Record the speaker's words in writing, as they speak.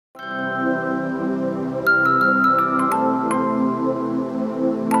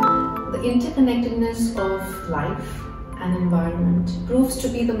interconnectedness of life and environment proves to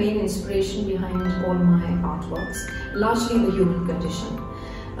be the main inspiration behind all my artworks, largely the human condition.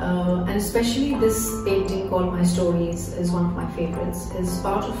 And especially this painting called My Stories is one of my favorites. It's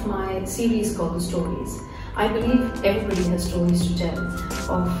part of my series called The Stories. I believe everybody has stories to tell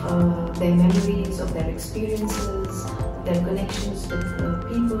of their memories, of their experiences, their connections with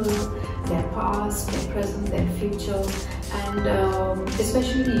people, their past, their present, their future, and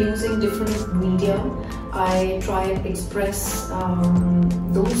especially using different media, I try and express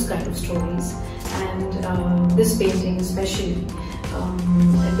those kind of stories, and this painting especially,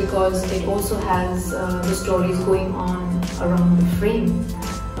 because it also has the stories going on around the frame.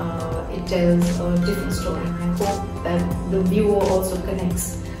 It tells a different story, and I hope that the viewer also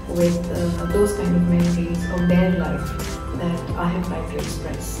connects with those kind of memories of their life that I have tried to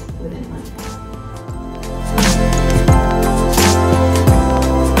express within my